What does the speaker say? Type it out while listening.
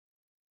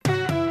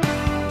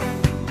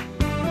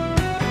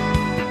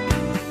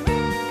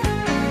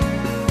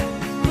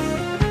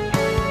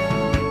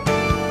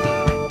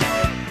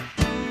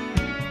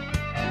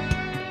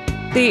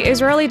The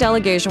Israeli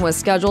delegation was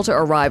scheduled to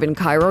arrive in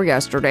Cairo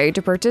yesterday to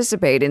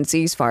participate in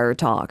ceasefire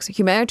talks.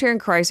 Humanitarian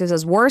crisis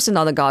has worsened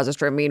on the Gaza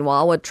Strip,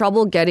 meanwhile, with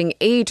trouble getting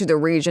aid to the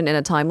region in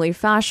a timely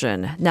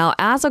fashion. Now,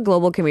 as a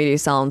global community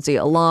sounds the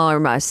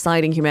alarm,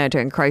 citing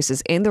humanitarian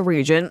crisis in the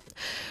region,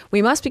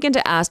 we must begin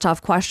to ask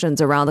tough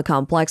questions around the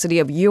complexity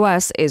of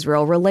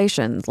U.S.-Israel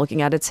relations,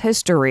 looking at its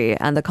history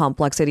and the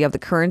complexity of the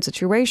current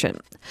situation.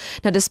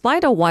 Now,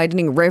 despite a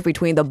widening rift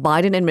between the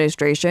Biden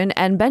administration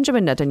and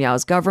Benjamin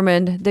Netanyahu's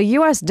government, the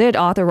U.S. did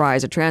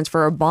authorize a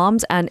transfer of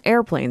bombs and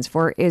airplanes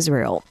for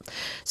Israel.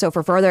 So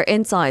for further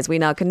insights, we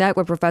now connect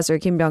with Professor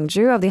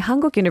Byung-joo of the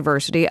Hankuk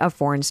University of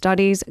Foreign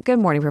Studies. Good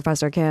morning,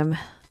 Professor Kim.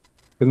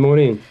 Good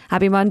morning.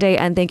 Happy Monday,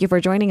 and thank you for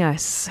joining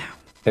us.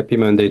 Happy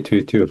Monday to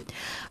you, too.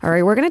 All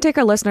right, we're going to take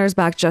our listeners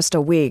back just a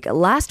week.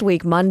 Last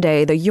week,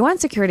 Monday, the UN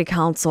Security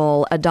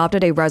Council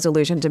adopted a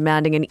resolution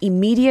demanding an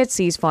immediate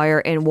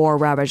ceasefire in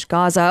war-ravaged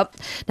Gaza.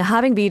 Now,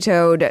 having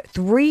vetoed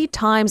 3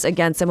 times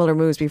against similar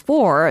moves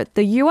before,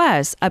 the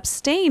U.S.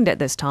 abstained at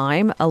this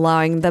time,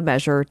 allowing the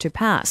measure to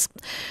pass.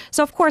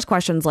 So, of course,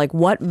 questions like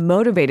what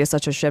motivated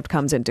such a shift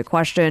comes into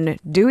question.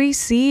 Do we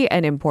see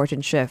an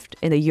important shift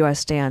in the U.S.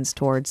 stance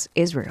towards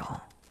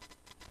Israel?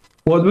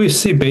 What we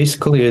see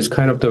basically is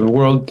kind of the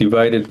world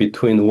divided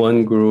between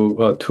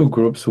two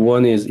groups.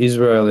 One is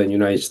Israel and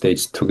United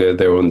States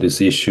together on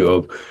this issue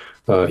of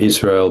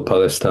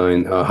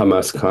Israel-Palestine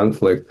Hamas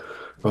conflict.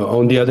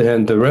 On the other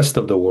hand, the rest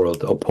of the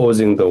world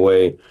opposing the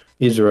way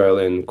Israel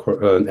and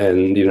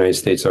the United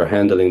States are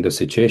handling the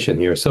situation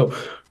here. So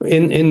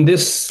in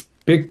this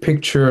big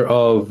picture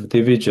of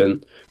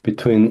division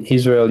between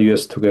Israel,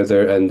 U.S.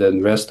 together, and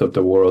then rest of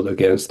the world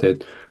against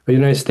it, the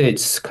United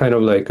States kind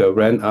of like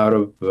ran out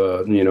of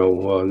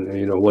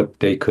what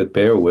they could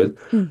bear with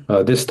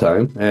this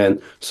time,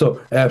 and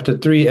so after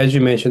 3, as you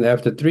mentioned,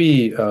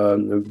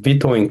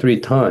 vetoing 3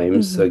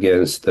 times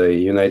against the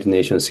United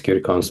Nations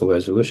Security Council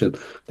resolution,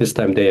 this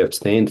time they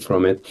abstained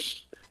from it,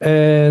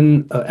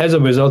 and as a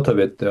result of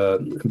it, the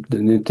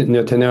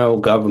Netanyahu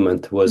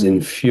government was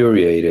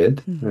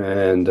infuriated,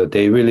 and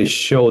they really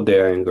showed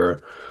their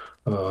anger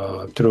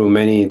through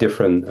many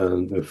different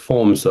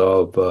forms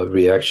of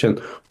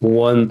reaction.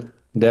 One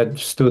that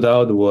stood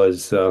out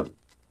was,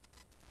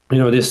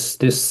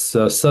 this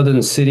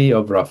southern city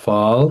of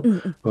Rafah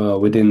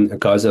within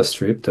Gaza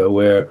Strip,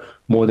 where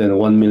more than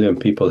 1 million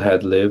people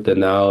had lived,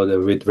 and now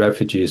with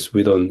refugees,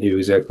 we don't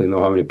exactly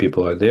know how many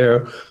people are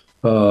there.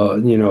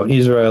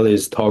 Israel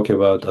is talking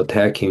about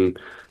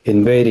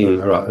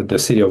invading the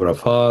city of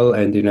Rafah,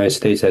 and the United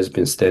States has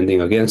been standing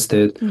against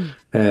it.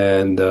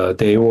 And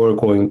they were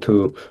going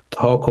to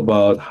talk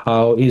about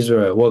how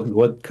Israel,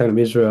 what kind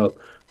of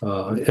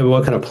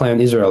plan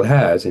Israel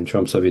has in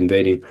terms of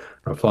invading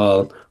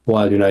Rafah,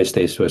 while the United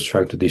States was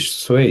trying to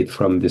dissuade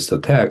from this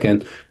attack.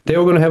 And they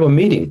were going to have a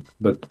meeting,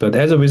 but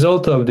as a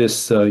result of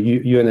this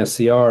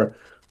UNSCR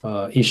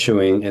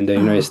issuing and the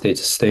United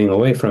States staying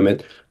away from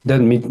it, that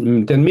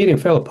meeting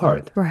fell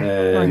apart.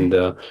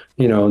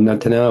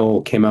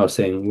 Netanyahu came out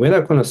saying, we're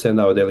not going to send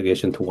our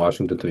delegation to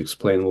Washington to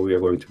explain what we are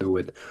going to do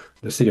with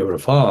the city of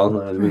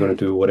Rafah, and we're going to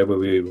do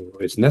whatever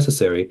is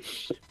necessary.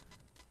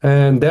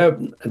 And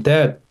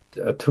that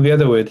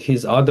together with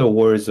his other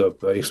words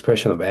of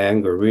expression of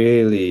anger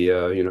really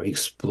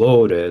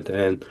exploded.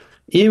 And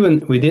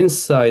even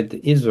inside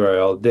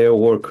Israel, there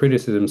were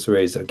criticisms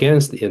raised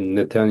against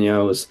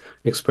Netanyahu's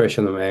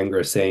expression of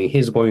anger, saying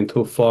he's going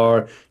too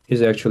far.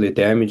 He's actually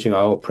damaging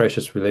our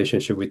precious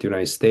relationship with the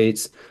United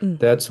States.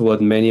 That's what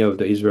many of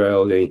the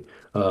Israeli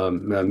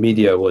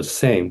media was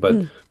saying.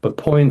 But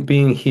point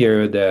being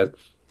here that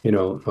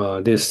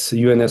this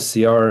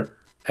UNSCR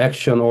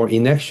action or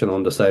inaction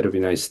on the side of the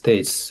United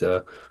States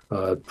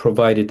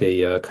provided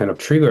a kind of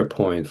trigger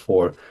point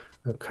for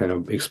a kind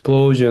of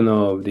explosion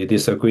of the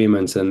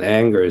disagreements and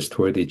angers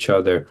toward each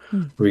other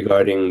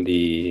regarding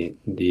the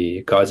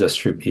Gaza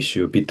Strip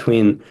issue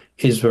between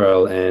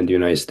Israel and the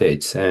United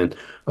States. And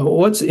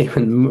what's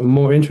even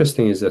more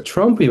interesting is that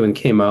Trump even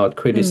came out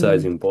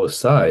criticizing both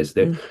sides.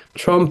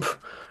 Trump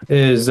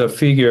is a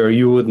figure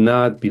you would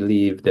not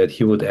believe that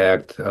he would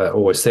act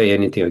or say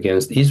anything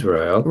against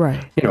Israel.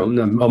 Right.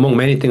 Among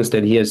many things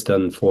that he has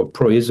done for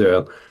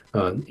pro-Israel,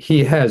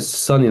 he has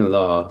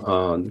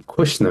son-in-law,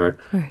 Kushner,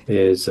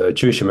 is a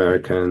Jewish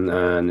American,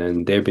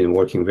 and they've been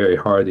working very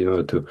hard in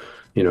order to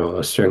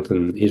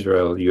strengthen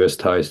Israel-U.S.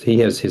 ties. He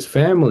has his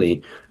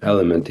family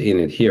element in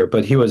it here,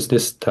 but he was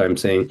this time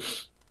saying,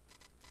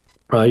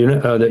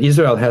 that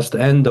Israel has to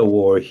end the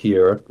war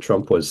here,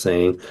 Trump was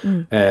saying,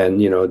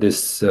 and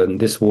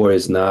this war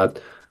is not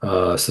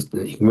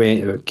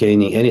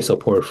gaining any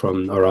support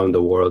from around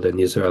the world, and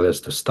Israel has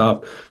to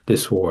stop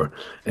this war.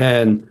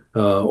 And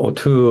or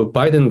to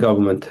Biden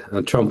government,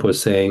 Trump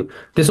was saying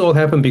this all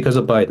happened because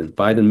of Biden.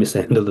 Biden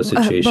mishandled the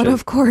But situation.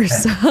 of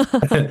course.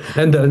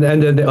 And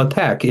then the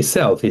attack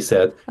itself, he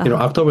said,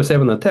 October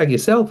 7th attack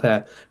itself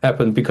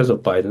happened because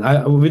of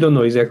Biden. We don't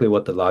know exactly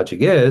what the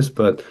logic is,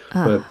 but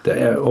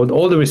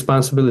all the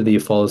responsibility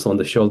falls on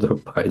the shoulder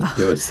of Biden,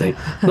 he was saying.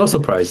 No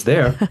surprise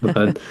there.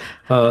 But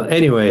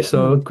anyway,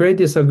 so great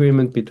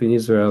disagreement between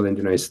Israel and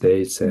the United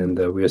States, and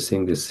we are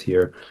seeing this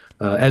here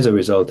as a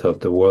result of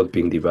the world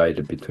being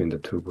divided between the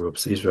two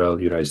groups,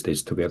 Israel, United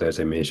States together, as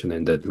I mentioned,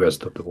 and the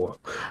rest of the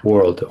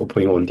world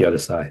being on the other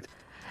side.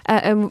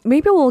 And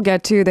maybe we'll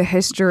get to the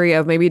history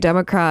of maybe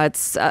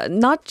Democrats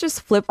not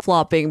just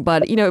flip-flopping,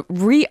 but,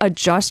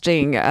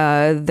 readjusting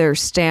their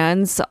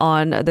stance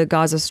on the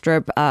Gaza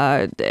Strip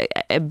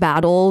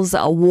battles,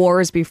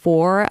 wars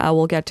before.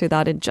 We'll get to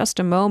that in just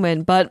a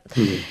moment. But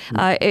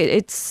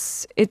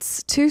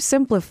it's too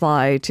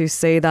simplified to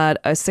say that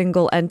a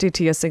single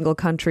entity, a single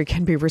country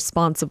can be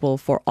responsible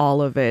for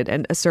all of it,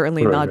 and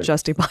certainly not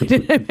just the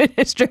Biden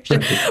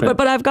administration.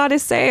 But I've got to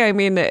say, I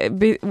mean,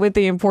 with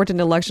the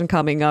important election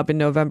coming up in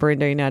November in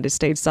the United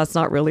States, that's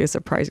not really a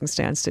surprising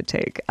stance to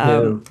take.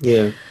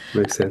 Yeah,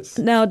 makes sense.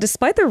 Now,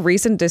 despite the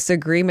recent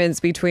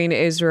disagreements between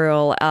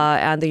Israel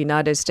and the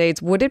United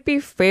States, would it be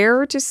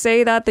fair to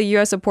say that the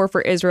U.S. support for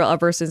Israel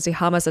ever since the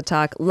Hamas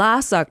attack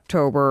last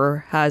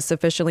October has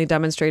sufficiently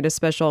demonstrated the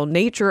special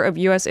nature of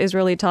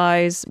U.S.-Israeli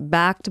ties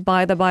backed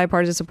by the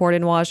bipartisan support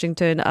in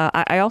Washington?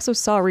 I also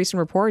saw a recent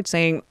report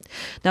saying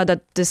now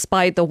that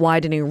despite the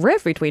widening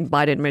rift between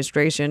Biden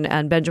administration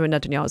and Benjamin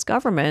Netanyahu's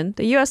government,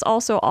 the U.S.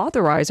 also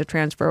authorized a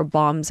transfer of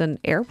bombs and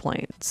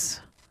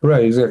airplanes.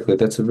 Right, exactly.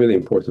 That's a really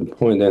important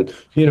point. And,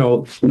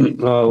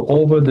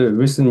 over the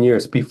recent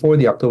years, before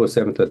the October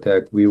 7th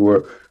attack, we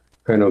were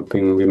kind of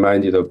being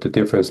reminded of the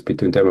difference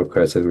between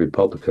Democrats and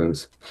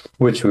Republicans,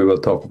 which we will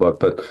talk about.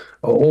 But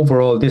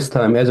overall, this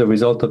time, as a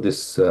result of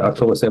this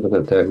October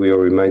 7th attack, we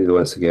were reminded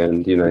once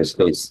again the United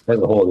States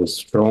as a whole is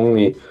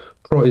strongly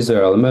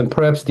pro-Israel, and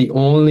perhaps the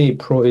only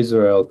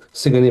pro-Israel,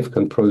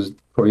 significant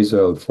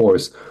pro-Israel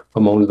force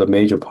among the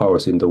major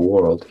powers in the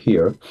world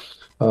here.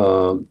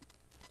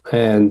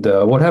 And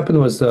what happened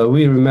was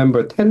we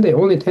remember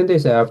only 10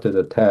 days after the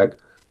attack,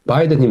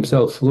 Biden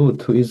himself flew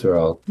to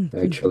Israel,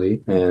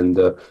 actually, and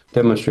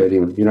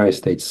demonstrating United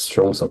States'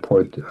 strong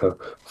support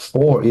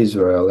for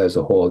Israel as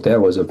a whole.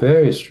 That was a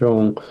very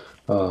strong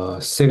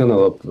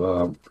signal of,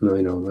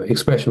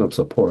 expression of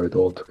support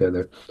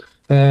altogether.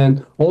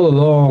 And all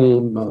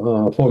along,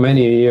 for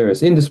many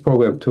years, in this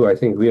program too, I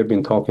think we have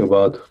been talking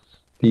about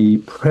the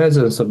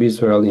presence of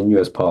Israel in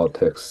U.S.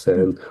 politics,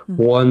 and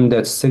one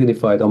that's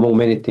signified, among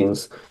many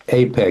things,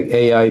 AIPAC,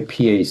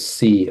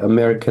 AIPAC,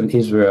 American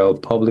Israel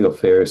Public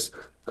Affairs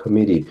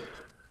Committee.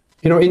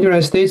 In the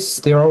United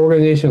States, there are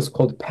organizations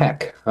called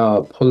PAC,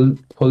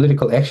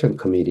 Political Action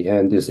Committee,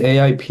 and this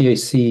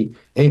AIPAC,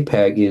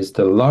 AIPAC is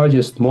the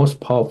largest,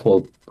 most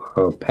powerful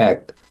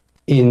PAC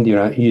in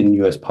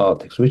U.S.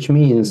 politics, which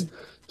means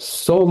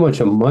so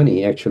much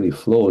money actually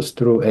flows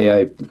through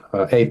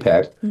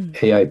AIPAC,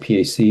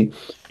 AIPAC,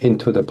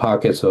 into the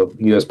pockets of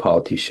U.S.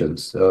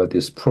 politicians.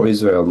 This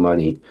pro-Israel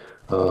money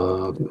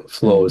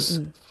flows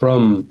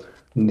from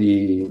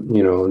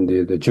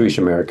the Jewish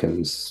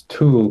Americans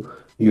to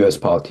U.S.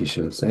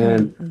 politicians.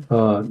 And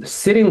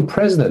sitting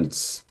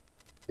presidents,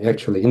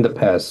 actually, in the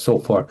past so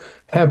far,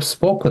 have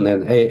spoken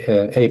at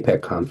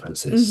AIPAC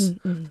conferences.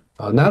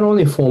 Not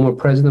only former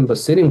president, but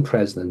sitting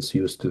presidents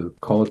used to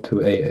call to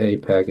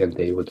AIPAC and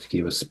they would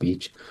give a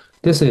speech.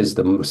 This is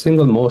the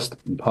single most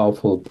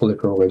powerful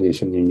political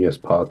organization in U.S.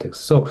 politics.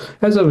 So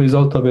as a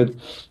result of it,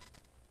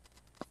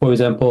 for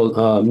example,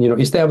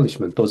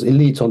 establishment, those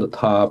elites on the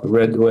top,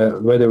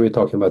 whether we're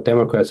talking about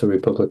Democrats or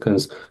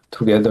Republicans,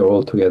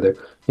 all together,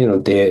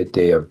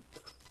 they are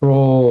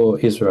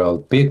pro-Israel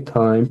big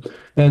time.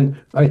 And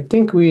I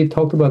think we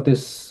talked about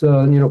this,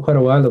 quite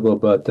a while ago.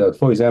 But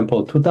for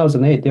example,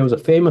 2008, there was a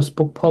famous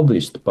book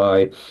published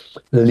by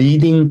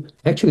leading,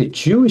 actually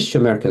Jewish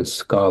American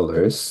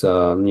scholars,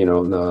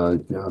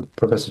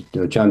 Professor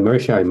John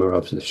Mersheimer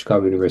of the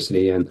Chicago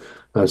University and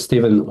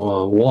Stephen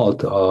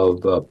Walt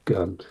of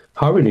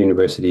Harvard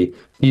University.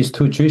 These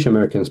two Jewish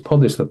Americans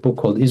published a book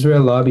called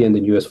Israel Lobby and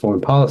the U.S.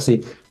 Foreign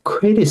Policy,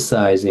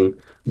 criticizing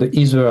the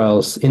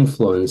Israel's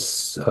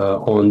influence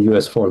on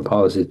U.S. foreign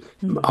policy,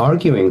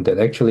 arguing that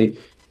actually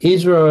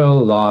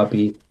Israel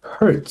lobby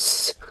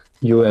hurts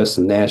U.S.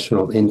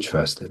 national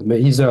interest.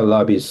 Israel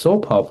lobby is so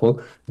powerful,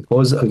 it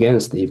goes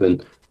against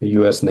even the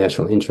U.S.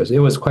 national interest. It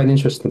was quite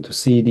interesting to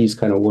see these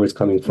kind of words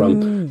coming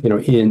from,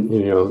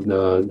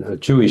 the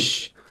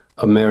Jewish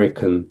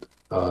American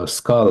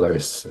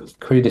scholars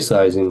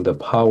criticizing the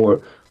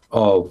power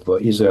of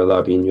Israel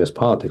lobby in U.S.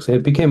 politics.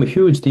 It became a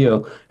huge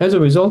deal. As a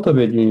result of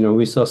it,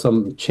 we saw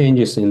some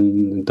changes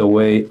in the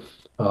way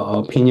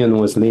opinion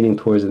was leaning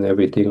towards and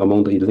everything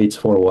among the elites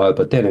for a while,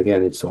 but then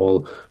again, it's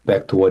all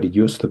back to what it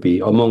used to be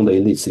among the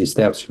elites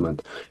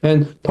establishment.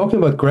 And talking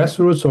about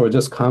grassroots or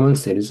just common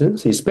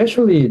citizens,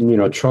 especially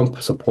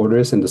Trump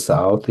supporters in the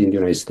South, in the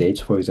United States,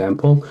 for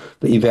example,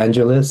 the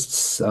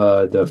evangelists,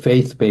 the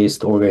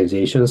faith-based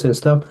organizations and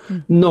stuff,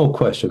 no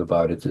question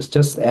about it. It's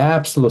just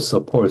absolute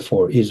support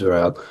for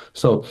Israel.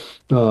 So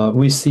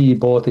we see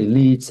both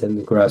elites and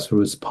the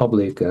grassroots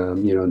public,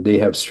 they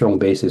have strong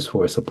basis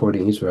for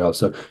supporting Israel.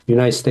 So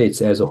United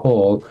States as a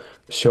whole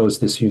shows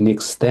this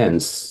unique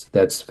stance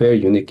that's very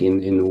unique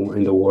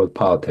in the world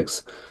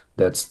politics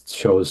that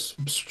shows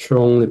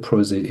strongly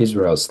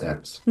pro-Israel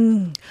stance.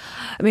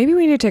 Maybe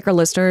we need to take our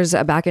listeners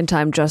back in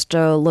time just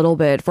a little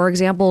bit. For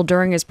example,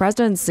 during his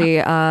presidency,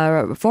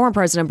 former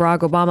President Barack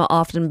Obama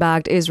often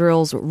backed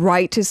Israel's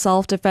right to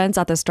self-defense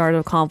at the start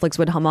of conflicts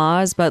with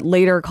Hamas, but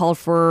later called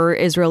for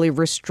Israeli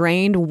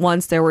restraint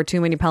once there were too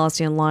many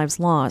Palestinian lives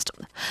lost.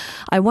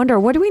 I wonder,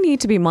 what do we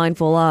need to be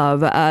mindful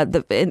of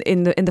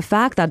in the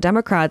fact that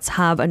Democrats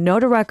have a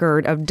noted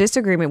record of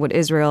disagreement with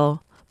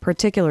Israel,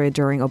 particularly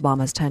during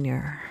Obama's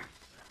tenure?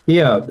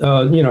 Yeah,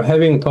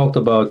 having talked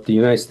about the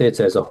United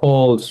States as a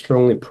whole,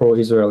 strongly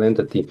pro-Israel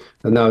entity,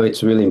 and now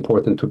it's really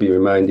important to be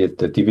reminded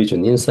the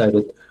division inside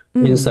of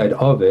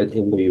it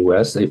in the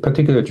U.S.,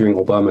 particularly during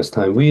Obama's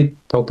time. We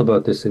talked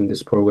about this in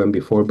this program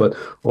before, but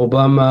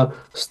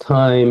Obama's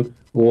time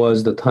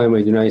was the time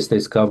when the United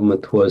States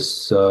government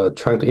was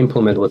trying to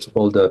implement what's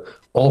called the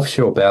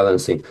offshore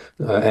balancing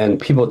and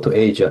pivot to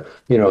Asia,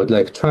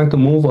 like trying to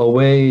move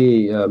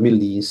away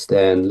Middle East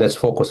and let's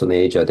focus on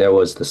Asia. That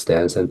was the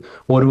stance. And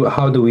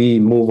how do we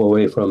move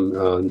away from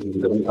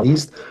the Middle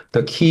East?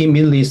 The key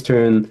Middle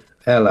Eastern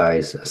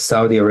allies,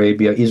 Saudi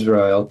Arabia,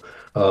 Israel,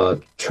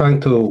 trying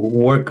to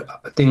work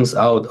things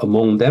out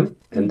among them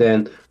and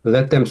then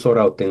let them sort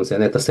out things.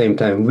 And at the same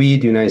time, we,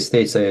 the United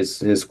States,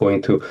 is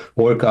going to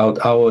work out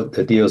our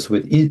deals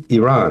with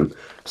Iran.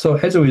 So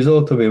as a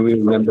result of it, we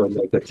remember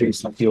like the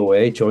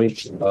JCPOA,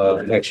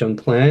 Joint Action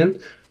Plan,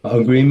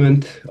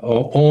 agreement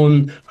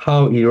on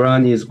how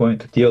Iran is going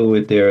to deal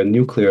with their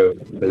nuclear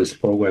weapons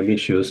program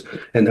issues,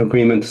 an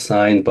agreement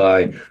signed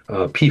by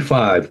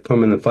P5,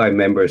 permanent five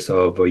members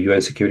of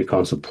UN Security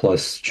Council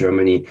plus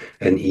Germany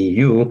and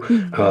EU.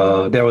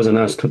 That was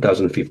announced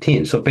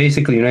 2015. So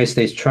basically, the United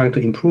States trying to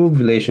improve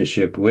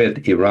relationship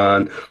with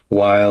Iran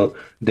while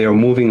they're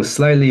moving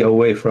slightly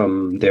away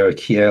from their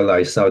key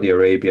allies, Saudi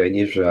Arabia and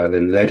Israel,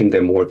 and letting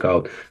them work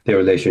out their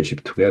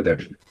relationship together.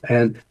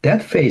 And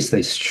that faced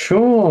a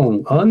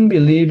strong,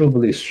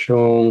 unbelievably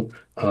strong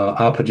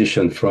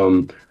opposition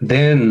from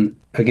then,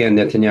 again,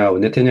 Netanyahu.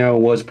 Netanyahu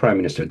was prime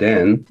minister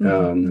then,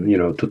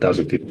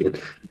 2015.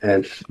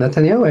 And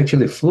Netanyahu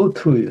actually flew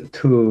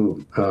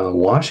to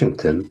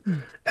Washington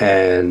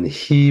and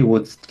he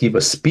would give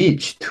a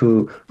speech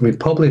to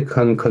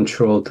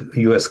Republican-controlled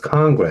U.S.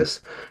 Congress,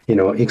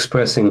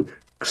 expressing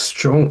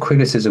strong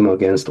criticism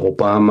against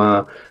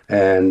Obama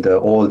and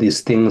all these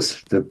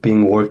things that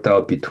being worked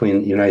out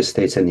between United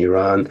States and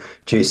Iran,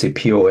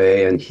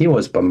 JCPOA, and he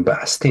was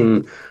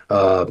bombasting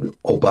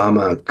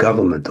Obama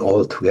government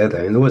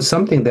altogether. And it was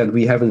something that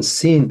we haven't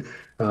seen.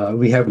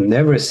 We have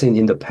never seen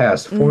in the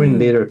past. Foreign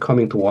leader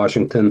coming to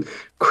Washington,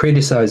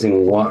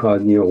 criticizing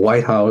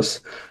White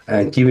House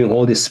and giving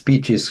all these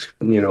speeches,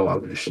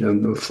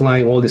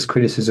 flying all this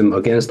criticism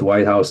against the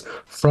White House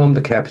from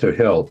the Capitol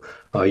Hill,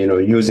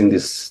 using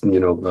this,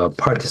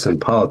 partisan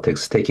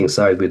politics, taking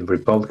side with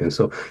Republicans.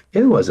 So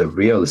it was a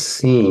real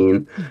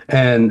scene.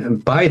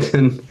 And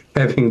Biden,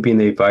 having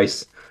been a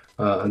vice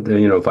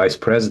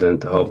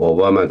president of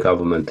Obama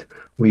government,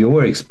 we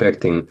were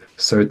expecting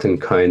certain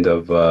kind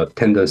of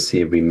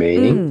tendency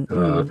remaining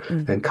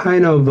and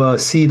kind of a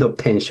seed of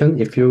tension,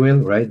 if you will,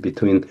 right,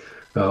 between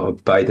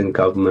Biden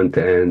government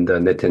and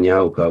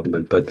Netanyahu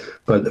government.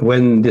 But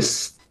when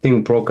this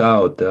thing broke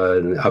out,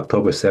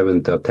 October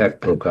 7th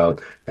attack broke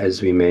out,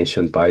 as we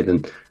mentioned,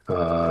 Biden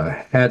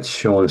had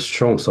shown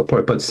strong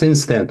support. But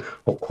since then,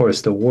 of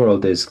course, the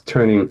world is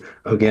turning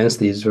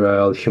against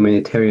Israel,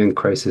 humanitarian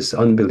crisis,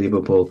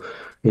 unbelievable,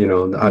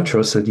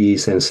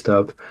 atrocities and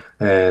stuff.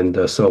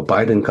 And so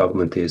Biden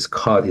government is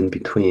caught in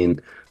between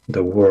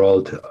the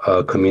world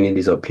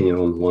community's opinion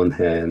on one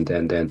hand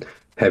and then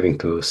having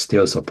to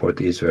still support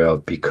Israel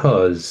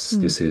because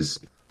this is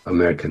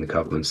American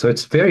government. So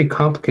it's a very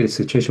complicated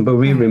situation, but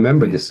we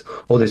remember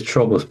all these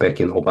troubles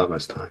back in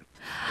Obama's time.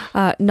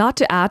 Not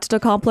to add to the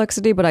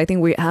complexity, but I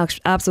think we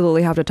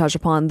absolutely have to touch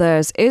upon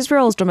this.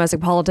 Israel's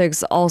domestic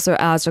politics also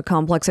adds to the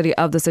complexity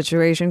of the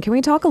situation. Can we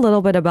talk a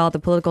little bit about the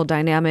political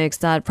dynamics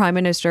that Prime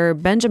Minister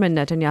Benjamin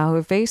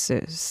Netanyahu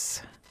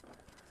faces?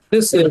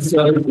 This is,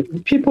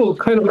 people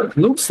kind of,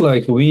 looks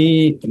like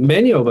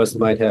many of us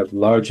might have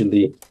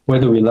largely,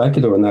 whether we like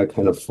it or not,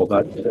 kind of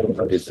forgotten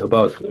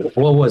about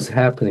what was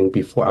happening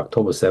before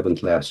October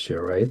 7th last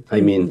year, right?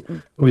 I mean,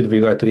 with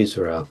regard to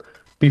Israel.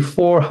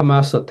 Before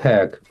Hamas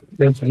attack,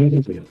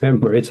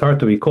 remember, it's hard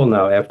to recall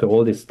now after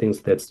all these things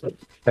that's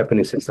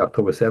happening since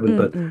October 7th,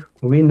 but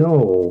we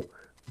know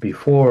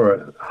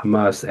before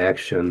Hamas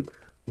action,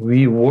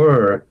 we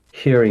were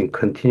hearing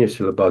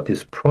continuously about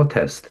this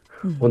protest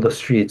on the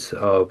streets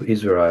of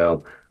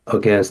Israel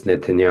against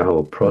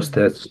Netanyahu.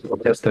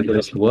 Protest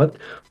against what?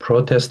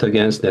 Protest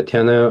against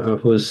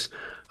Netanyahu's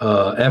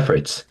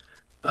efforts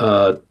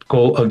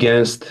go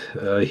against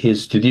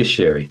his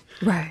judiciary.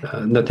 Right.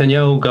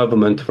 Netanyahu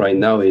government right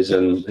now it's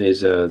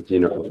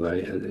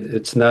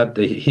not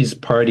his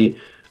party,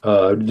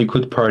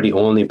 Likud party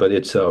only, but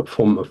it's a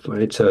form of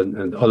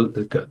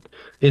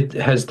it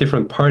has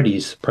different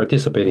parties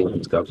participating in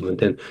its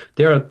government, and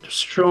there are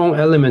strong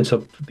elements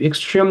of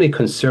extremely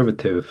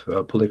conservative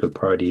political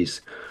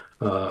parties,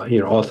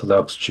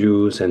 Orthodox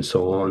Jews and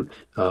so on,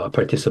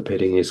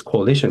 participating in his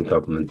coalition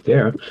government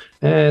there.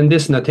 And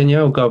this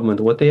Netanyahu government,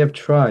 what they have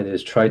tried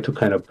is try to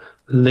kind of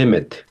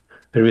limit,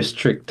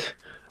 restrict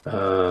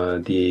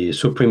the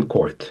Supreme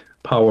Court,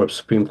 power of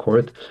Supreme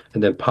Court,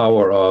 and then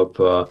power of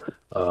the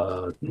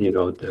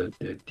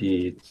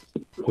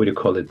what do you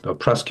call it,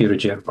 prosecutor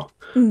general,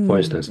 for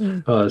instance.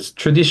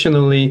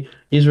 Traditionally,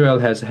 Israel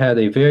has had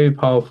a very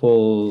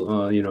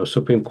powerful,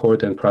 Supreme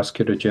Court and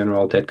prosecutor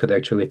general that could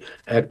actually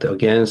act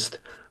against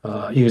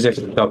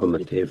executive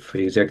government if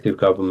executive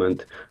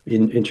government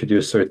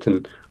introduce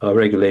certain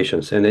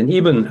regulations, and then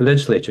even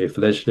legislature, if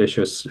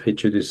legislatures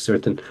introduce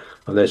certain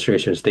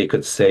legislations, they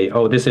could say,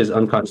 "Oh, this is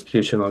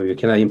unconstitutional. You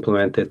cannot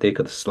implement it." They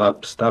could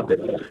stop it.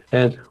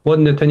 And what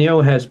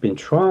Netanyahu has been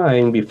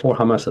trying before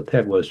Hamas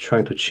attack was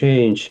trying to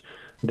change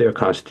their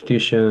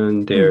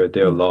constitution,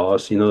 their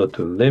laws, in order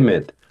to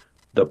limit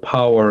the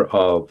power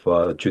of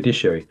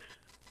judiciary.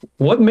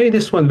 What made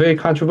this one very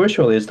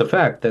controversial is the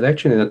fact that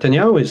actually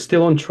Netanyahu is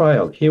still on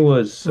trial. He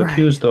was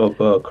accused of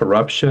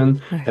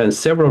corruption and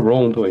several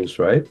wrongdoings,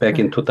 right, back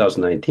in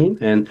 2019.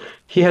 And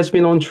he has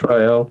been on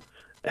trial,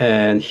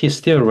 and he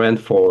still ran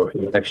for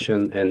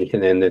election, and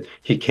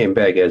he came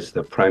back as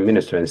the prime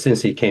minister. And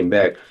since he came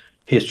back,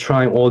 he's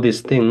trying all these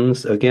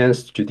things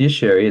against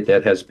judiciary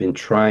that has been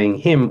trying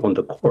him on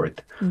the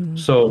court.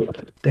 So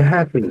there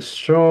have been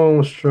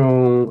strong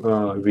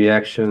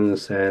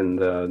reactions and,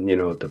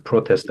 the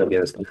protest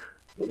against.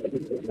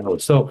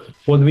 So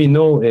what we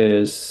know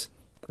is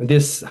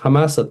this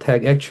Hamas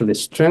attack actually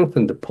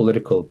strengthened the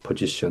political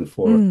position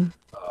for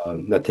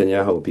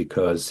Netanyahu,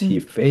 because he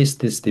faced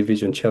these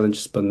division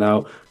challenges, but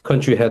now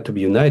country had to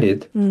be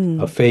united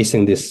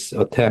facing this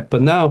attack.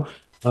 But now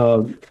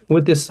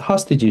with these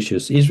hostage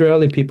issues,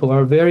 Israeli people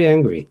are very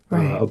angry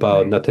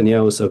about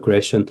Netanyahu's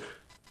aggression,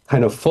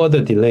 kind of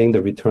further delaying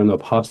the return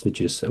of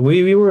hostages.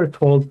 We were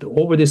told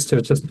over this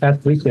just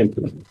past weekend,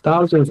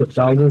 thousands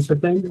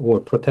of them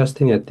were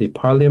protesting at the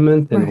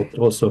parliament and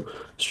also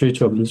streets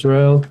of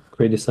Israel,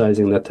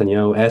 criticizing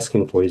Netanyahu,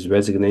 asking for his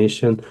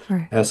resignation,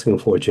 asking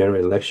for a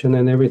general election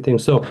and everything.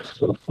 So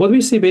what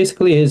we see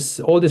basically is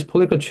all this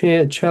political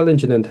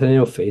challenge that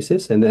Netanyahu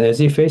faces, and as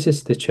he faces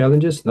the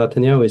challenges,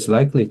 Netanyahu is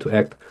likely to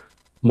act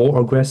more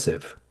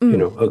aggressive,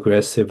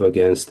 aggressive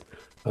against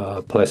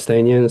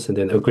Palestinians, and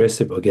then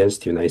aggressive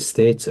against the United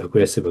States,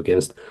 aggressive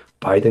against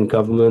Biden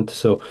government.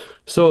 So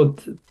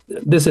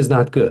this is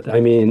not good. I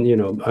mean,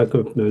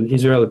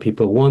 Israeli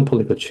people want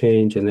political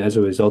change, and as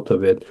a result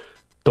of it,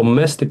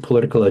 domestic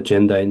political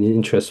agenda and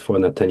interest for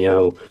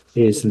Netanyahu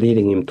is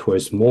leading him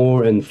towards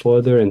more and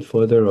further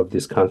of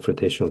these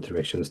confrontational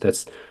directions.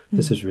 This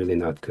is really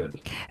not good.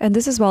 And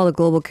this is while the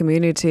global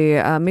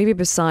community, maybe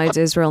besides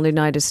Israel and the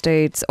United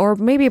States, or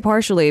maybe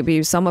partially,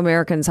 because some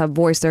Americans have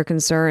voiced their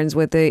concerns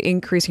with the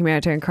increased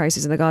humanitarian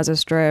crisis in the Gaza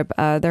Strip.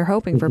 They're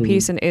hoping for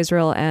peace in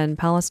Israel and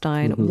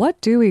Palestine. What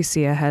do we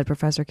see ahead,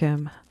 Professor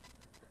Kim?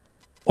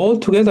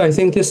 Altogether, I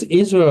think this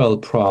Israel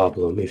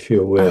problem, if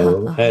you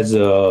will, as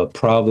a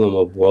problem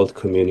of world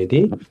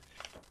community,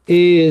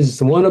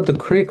 is one of the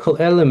critical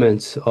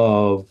elements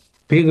of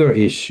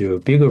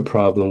bigger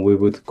problem we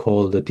would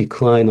call the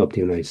decline of the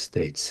United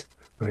States,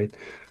 right?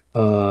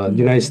 The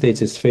United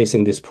States is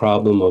facing this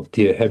problem of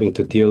having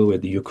to deal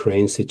with the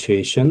Ukraine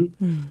situation,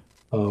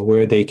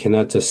 where they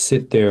cannot just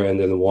sit there and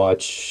then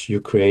watch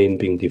Ukraine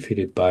being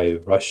defeated by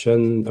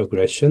Russian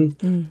aggression.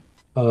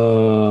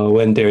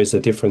 When there is a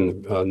different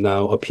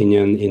now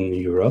opinion in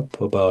Europe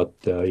about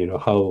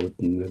how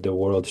the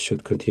world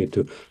should continue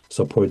to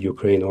support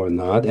Ukraine or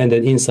not, and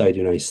then inside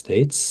the United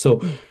States.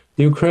 So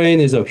Ukraine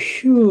is a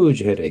huge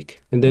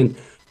headache, and then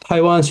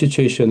Taiwan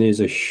situation is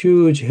a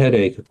huge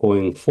headache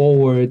going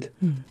forward.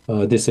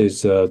 This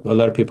is a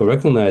lot of people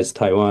recognize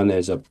Taiwan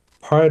as a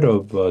part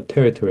of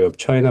territory of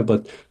China,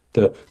 but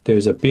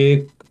there's a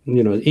big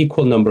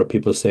equal number of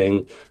people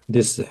saying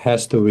this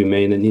has to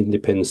remain an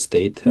independent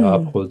state,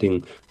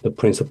 upholding the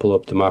principle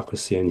of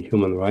democracy and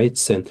human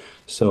rights. And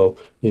so,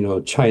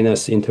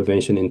 China's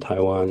intervention in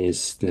Taiwan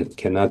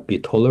cannot be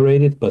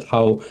tolerated, but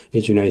how the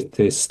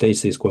United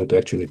States is going to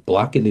actually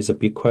block it is a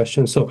big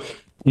question. So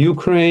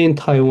Ukraine,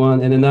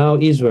 Taiwan, and now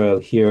Israel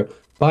here,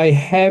 by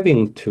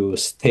having to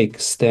take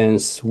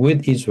stance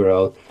with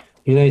Israel,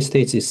 United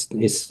States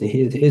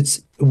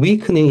is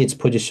weakening its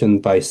position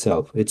by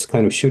itself. It's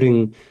kind of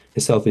shooting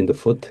itself in the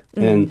foot,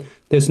 and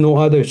there's no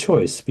other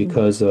choice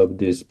because of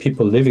these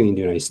people living in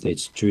the United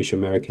States, Jewish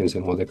Americans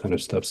and all that kind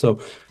of stuff. So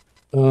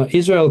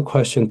Israel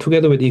question,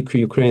 together with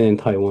Ukraine and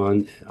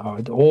Taiwan, are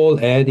all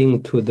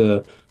adding to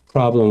the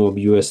problem of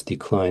U.S.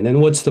 decline.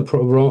 And what's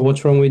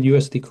wrong with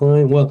U.S.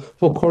 decline? Well,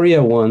 for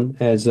Korea, one,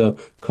 as a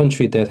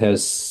country that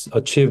has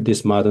achieved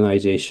this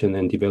modernization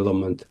and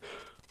development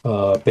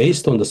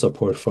based on the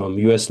support from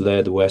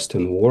U.S.-led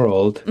Western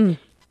world,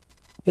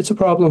 it's a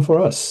problem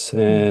for us.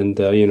 And,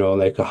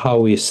 like how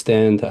we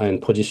stand and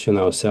position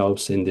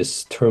ourselves in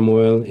this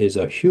turmoil is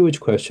a huge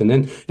question.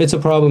 And it's a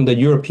problem that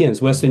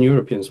Western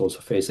Europeans also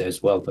face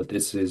as well. But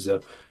this is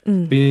a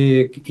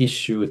big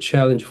issue, a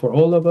challenge for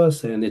all of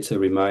us. And it's a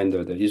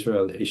reminder, the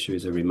Israel issue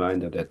is a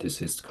reminder that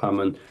this is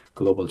common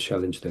global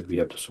challenge that we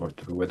have to sort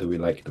through, whether we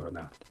like it or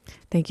not.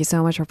 Thank you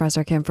so much,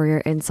 Professor Kim, for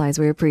your insights.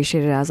 We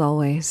appreciate it as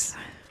always.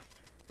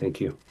 Thank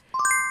you.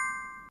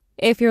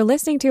 If you're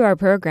listening to our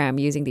program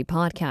using the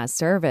podcast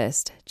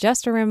service,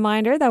 just a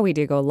reminder that we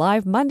do go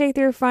live Monday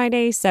through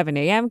Friday, 7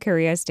 a.m.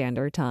 Korea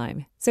Standard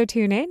Time. So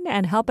tune in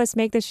and help us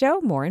make the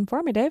show more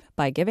informative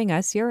by giving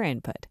us your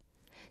input.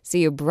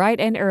 See you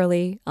bright and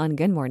early on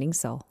Good Morning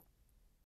Seoul.